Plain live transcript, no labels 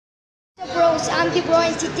So bros, I'm the bro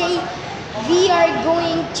and today we are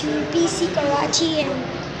going to PC Karachi, and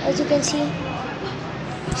as you can see,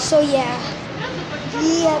 so yeah,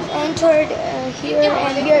 we have entered here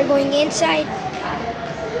and we are going inside.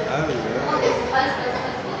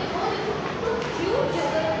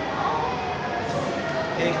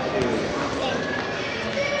 Thank you.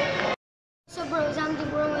 So bros, I'm the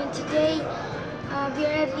bro and today we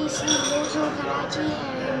are at PC Karachi,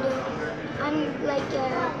 and I'm like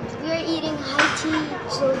we are eating high tea.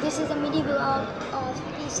 So this is a mini vlog of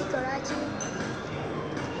PC Karachi,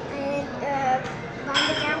 and behind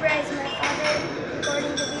the camera is my father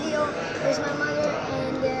recording the video. There's my mother,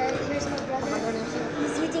 and here's my brother.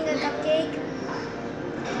 He's eating a cupcake,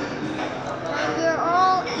 and we are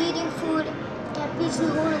all eating food at PC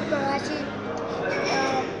Karachi.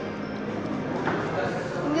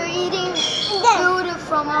 We're eating food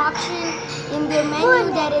from an option in their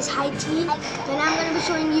menu that is high tea, and I'm going to be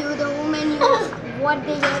showing you the whole menu of what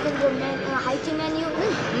they have in their high tea menu,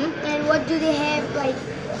 and what do they have, like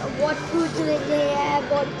what food do they have,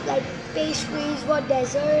 what like pastries, what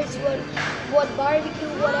desserts, what barbecue,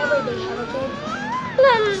 whatever they have.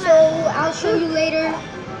 Okay, so I'll show you later.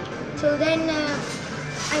 Till then,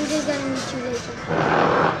 I'm just gonna meet you later.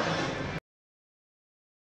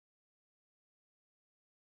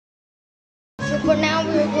 So for now,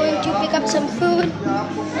 we're going to pick up some food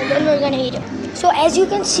and then we're gonna eat it. So as you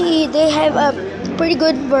can see, they have a pretty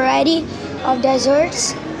good variety of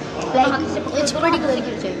desserts. Like, it's pretty good.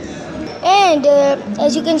 And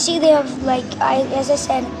as you can see, they have, like, as I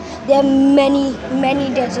said, they have many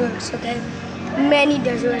desserts. Okay, many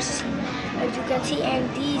desserts, as you can see, and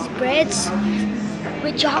these breads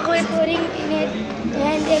with chocolate pudding in it,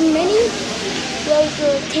 and there are many like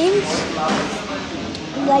things.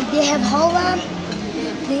 Like they have halwa,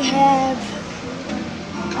 they have,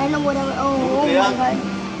 I don't know whatever. Oh my god,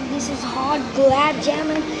 this is hot gulab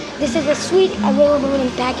jamun. This is a sweet available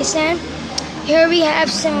in Pakistan. Here we have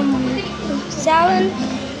some salad.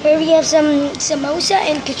 Here we have some samosa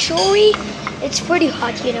and kachori. It's pretty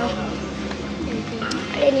hot, you know.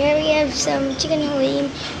 And here we have some chicken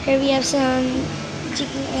halim. Here we have some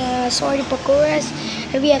chicken sorry pakoras.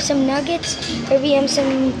 Here we have some nuggets. Here we have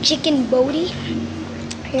some chicken boti.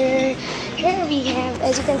 Here we have,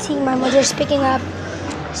 as you can see, my mother's picking up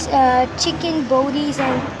chicken botis,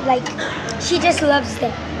 and like she just loves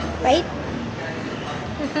them, right?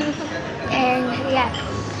 And yeah,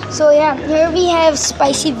 so yeah, here we have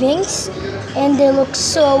spicy wings, and they look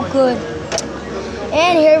so good.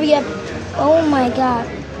 And here we have, oh my god,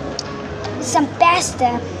 some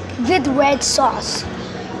pasta with red sauce.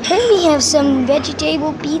 Here we have some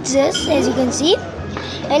vegetable pizzas, as you can see.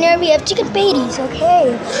 And here we have chicken patties.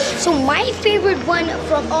 Okay, so my favorite one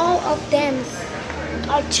from all of them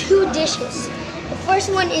are two dishes. The first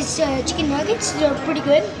one is chicken nuggets. They're pretty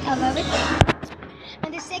good. I love it.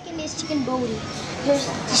 And the second is chicken boti.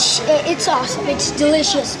 It's awesome. It's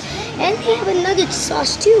delicious. And they have a nugget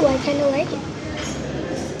sauce too. I kind of like it.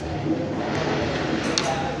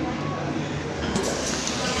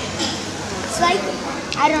 It's like,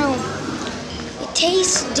 I don't know. It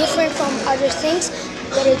tastes different from other things,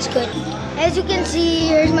 but it's good. As you can see,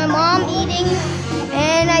 here's my mom eating,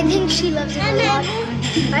 and I think she loves it a lot,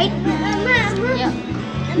 right? Yeah.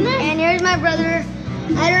 And here's my brother.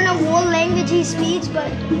 I don't know what language he speaks,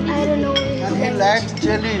 but I don't know his language. He likes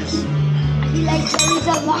jellies. He likes jellies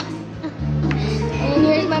a lot. And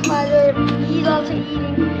here's my father. He's also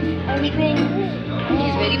eating everything.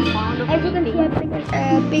 He's very fond of as you can see,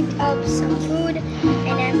 I picked up some food,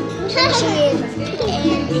 and I'm finishing it.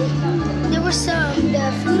 And there was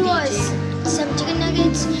the food was some chicken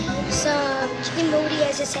nuggets, some chicken boti,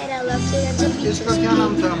 as I said, I loved it, and some pizza.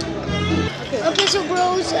 Okay, so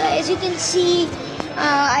bros, as you can see,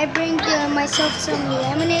 I bring myself some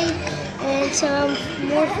lemonade and some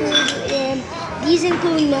more food. And these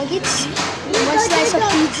include nuggets, one slice of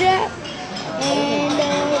pizza,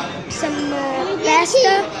 and some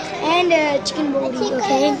pasta and chicken boti.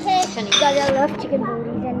 Okay, because I love chicken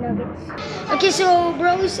botis and nuggets. Okay, so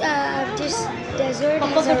bros, this dessert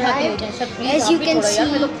has arrived. As you can see,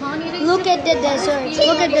 look at the dessert.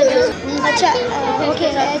 Look at the dessert.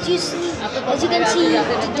 Okay, as you can see,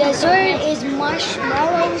 the dessert is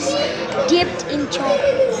marshmallows dipped in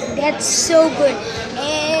chocolate. That's so good.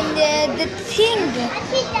 And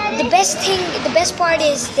the best part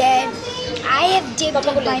is that I have dipped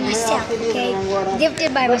it by myself. Okay, dipped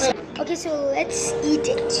it by myself. Okay, so let's eat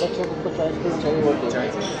it.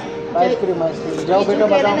 Ice cream जाओ बेटा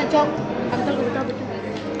बताओ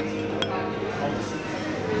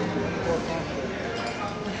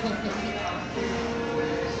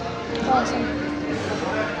Awesome.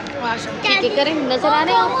 Wow. ठीक है करें, नजर आ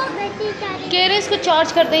रहे हैं आप? कह रहे हैं इसको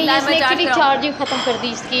चार्ज कर दें, इसने एक्चुअली चार्जिंग ख़त्म कर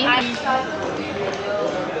दी इसकी।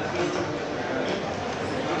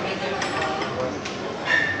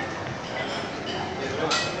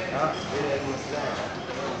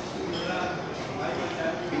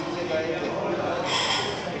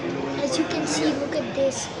 As you can see, look at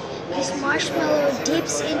this. This marshmallow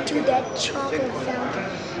dips into that chocolate fountain.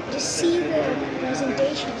 Just see the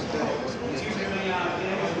presentation.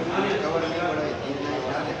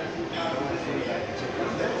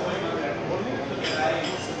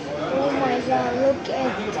 Oh my god, look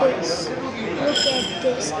at this. Look at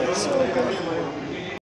this. It's so good.